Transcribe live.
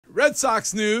Red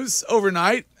Sox news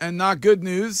overnight, and not good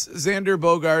news. Xander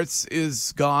Bogaerts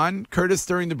is gone. Curtis,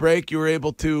 during the break, you were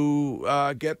able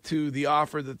to get to the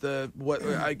offer that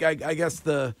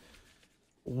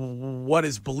what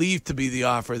is believed to be the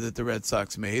offer that the Red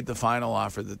Sox made, the final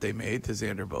offer that they made to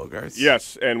Xander Bogaerts.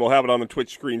 Yes, and we'll have it on the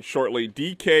Twitch screen shortly.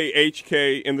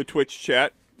 DKHK in the Twitch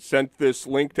chat sent this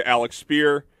link to Alex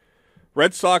Spear.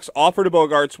 Red Sox offer to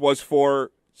Bogaerts was for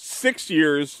 6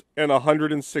 years and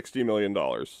 $160 million.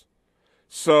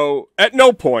 So at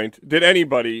no point did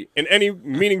anybody in any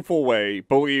meaningful way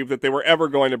believe that they were ever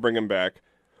going to bring him back,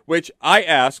 which I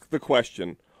ask the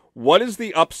question, what is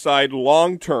the upside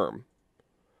long term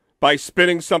by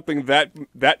spinning something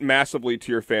that massively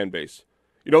to your fan base?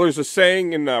 You know, there's a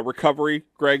saying in recovery,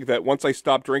 Greg, that once I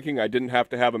stopped drinking, I didn't have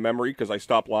to have a memory because I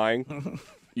stopped lying.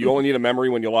 You only need a memory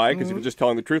when you lie, because if you're just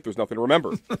telling the truth, there's nothing to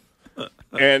remember.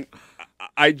 And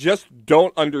I just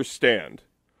don't understand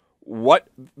what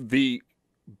the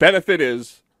benefit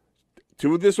is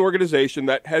to this organization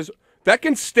that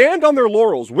can stand on their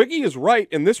laurels. Wiggy is right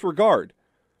in this regard.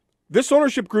 This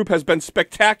ownership group has been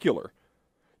spectacular.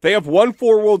 They have won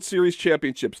 4 World Series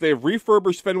championships. They have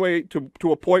refurbished Fenway to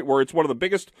a point where it's one of the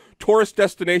biggest tourist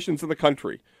destinations in the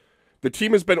country. The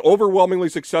team has been overwhelmingly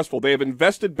successful. They have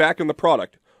invested back in the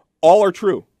product. All are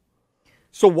true.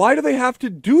 So why do they have to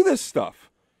do this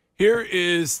stuff? Here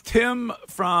is Tim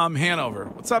from Hanover.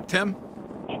 What's up, Tim?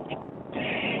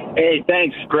 Hey,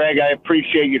 thanks, Greg. I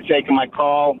appreciate you taking my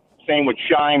call. Same with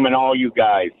Shime and all you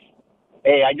guys.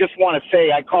 Hey, I just want to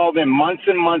say I called in months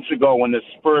and months ago when this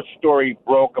first story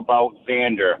broke about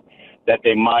Xander, that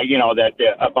they might,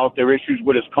 about their issues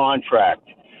with his contract.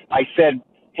 I said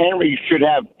Henry should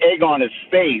have egg on his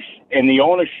face in the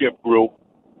ownership group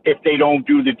if they don't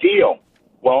do the deal.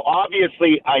 Well,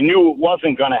 obviously, I knew it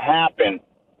wasn't going to happen.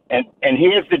 And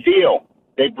here's the deal.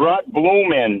 They brought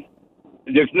Bloom in.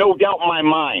 There's no doubt in my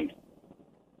mind.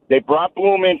 They brought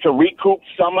Bloom in to recoup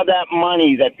some of that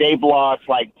money that they've lost,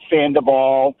 like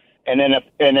Sandoval and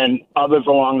then others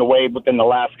along the way within the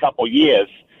last couple of years,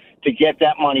 to get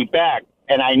that money back.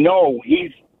 And I know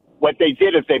what they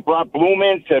did is they brought Bloom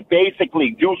in to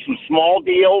basically do some small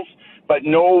deals, but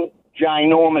no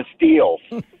ginormous deals.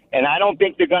 And I don't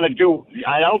think they're going to do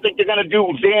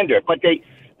Xander, but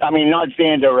not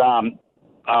Xander,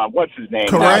 what's his name?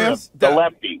 Correa? The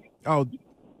lefty. Oh,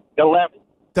 The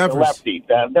Devers. the lefty,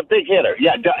 the big hitter.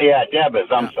 Yeah, Devers,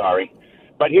 I'm sorry.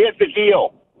 But here's the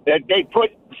deal. They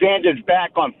put Xander's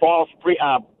back on false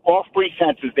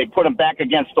pretenses. They put him back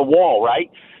against the wall, right?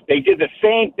 They did the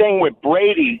same thing with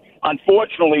Brady,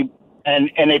 unfortunately, and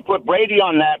they put Brady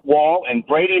on that wall, and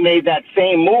Brady made that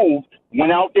same move,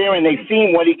 went out there, and they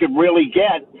seen what he could really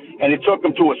get, and it took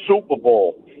him to a Super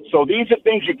Bowl. So these are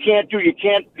things you can't do. You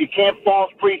can't false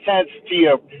pretense to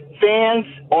your fans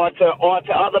or to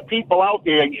other people out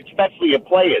there, especially your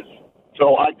players.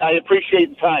 So I appreciate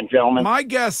the time, gentlemen. My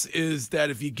guess is that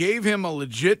if you gave him a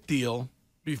legit deal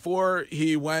before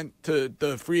he went to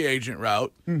the free agent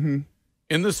route in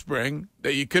the spring,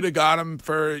 that you could have got him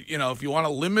for, if you want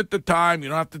to limit the time, you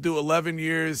don't have to do 11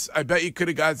 years. I bet you could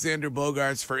have got Xander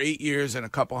Bogaerts for 8 years and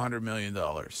 $200 million.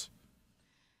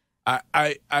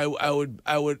 I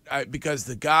would because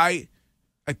the guy,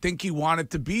 I think he wanted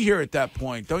to be here at that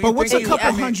point. Don't you think? But what's a couple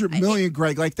 $100 million,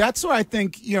 Greg? Like, that's where I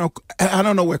think, I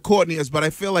don't know where Courtney is, but I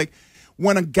feel like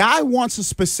when a guy wants a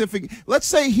specific, let's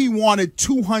say he wanted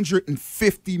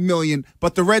 $250 million,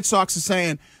 but the Red Sox are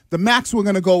saying the max we're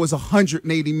going to go is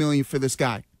 $180 million for this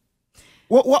guy.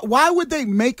 Why would they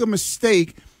make a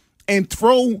mistake and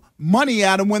throw money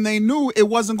at him when they knew it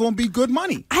wasn't going to be good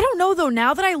money? I don't know, though.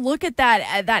 Now that I look at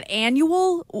that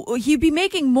annual, he'd be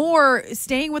making more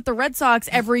staying with the Red Sox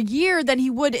every year than he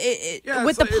would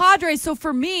with the Padres. So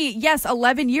for me, yes,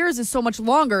 11 years is so much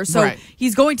longer. So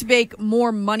he's going to make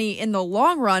more money in the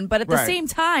long run. But at the same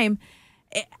time,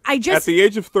 at the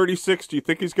age of 36, do you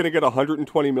think he's going to get a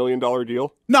 $120 million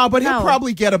deal? No, but he'll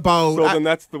probably get about. So then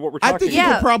that's what we're talking about. I think he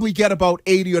could probably get about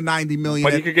 80 or 90 million.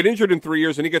 But he could get injured in 3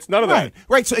 years and he gets none of that.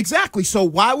 Right. So exactly. So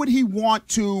why would he want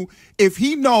to, if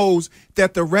he knows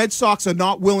that the Red Sox are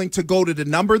not willing to go to the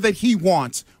number that he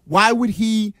wants? Why would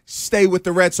he stay with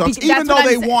the Red Sox, even though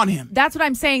they want him? That's what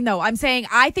I'm saying, though. I'm saying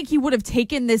I think he would have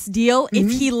taken this deal if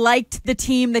he liked the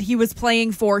team that he was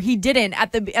playing for. He didn't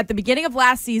at the beginning of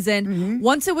last season.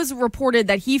 Once it was reported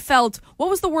that he felt, what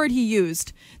was the word he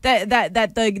used? That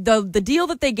the deal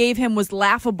that they gave him was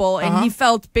laughable, and he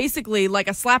felt basically like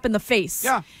a slap in the face.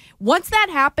 Yeah. Once that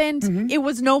happened, it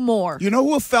was no more. You know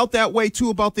who felt that way, too,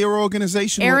 about their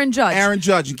organization? Aaron Judge. Aaron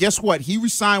Judge. And guess what? He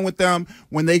resigned with them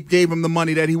when they gave him the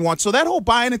money that he wants. So that whole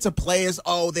buying into players,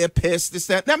 oh, they're pissed, this,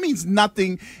 that means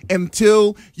nothing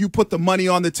until you put the money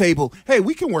on the table. Hey,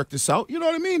 we can work this out. You know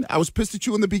what I mean? I was pissed at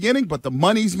you in the beginning, but the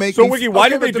money's making. So, Wiggy, why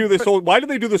did they do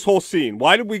this whole scene?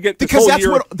 Why did we get this because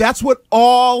whole that's what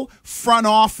all front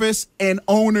office and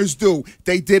owners do.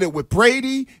 They did it with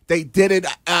Brady. They did it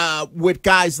with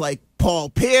guys like Paul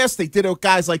Pierce. They did it with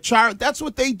guys like Chara. That's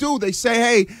what they do. They say,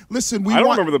 hey, listen, I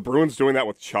don't remember the Bruins doing that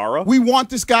with Chara. We want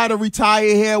this guy to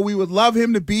retire here. We would love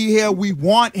him to be here. We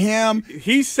want him.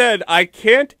 He said, I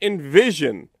can't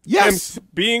envision him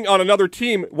being on another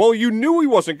team. Well, you knew he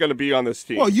wasn't going to be on this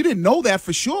team. Well, you didn't know that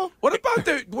for sure. What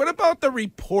about the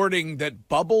reporting that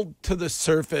bubbled to the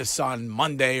surface on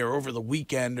Monday or over the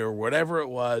weekend or whatever it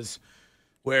was,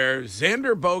 where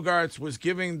Xander Bogaerts was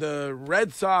giving the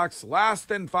Red Sox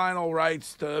last and final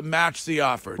rights to match the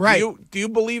offer? Right. Do you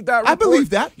believe that report? I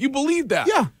believe that. You believe that?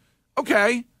 Yeah.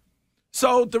 Okay.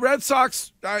 So the Red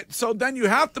Sox, so then you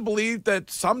have to believe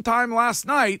that sometime last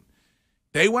night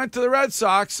they went to the Red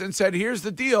Sox and said, here's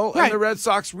the deal, and the Red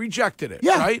Sox rejected it,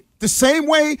 right? The same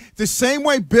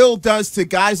way Bill does to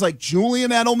guys like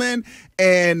Julian Edelman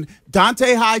and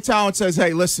Dante Hightower and says,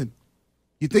 hey, listen,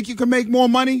 you think you can make more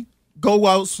money? Go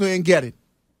out and get it.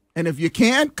 And if you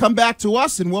can, come back to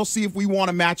us, and we'll see if we want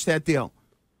to match that deal.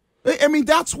 I mean,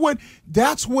 that's what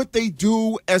they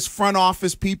do as front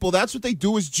office people. That's what they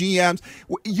do as GMs.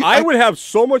 I would have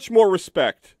so much more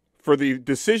respect for the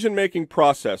decision-making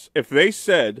process if they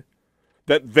said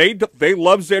that they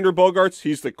love Xander Bogaerts.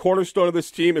 He's the cornerstone of this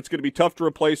team. It's going to be tough to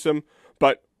replace him,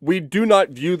 but we do not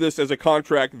view this as a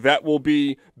contract that will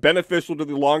be beneficial to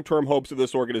the long-term hopes of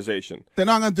this organization. They're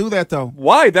not going to do that, though.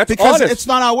 Why? That's because honest. It's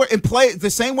not our work. And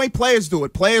the same way players do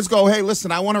it. Players go, hey,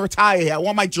 listen, I want to retire here. I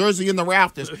want my jersey in the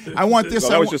rafters. I want this.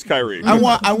 That was just Kyrie.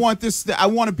 I want this. I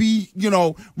want to be,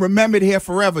 remembered here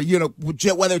forever.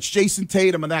 Whether it's Jason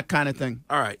Tatum and that kind of thing.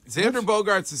 All right, Xander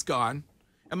Bogaerts is gone.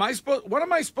 What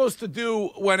am I supposed to do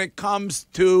when it comes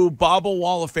to Bobble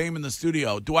Wall of Fame in the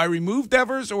studio? Do I remove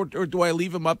Devers or do I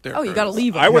leave him up there? Oh, you got to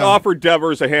leave him. I would offer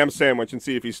Devers a ham sandwich and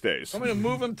see if he stays. I'm going to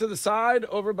move him to the side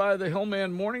over by the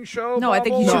Hillman Morning Show. No, Bobble? I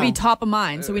think he should be top of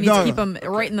mind, so we need to keep him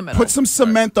right in the middle. Put some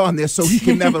cement on this so he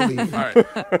can never leave. All right.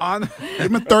 Give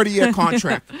him a 30-year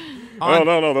contract.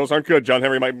 No, those aren't good. John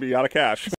Henry might be out of cash.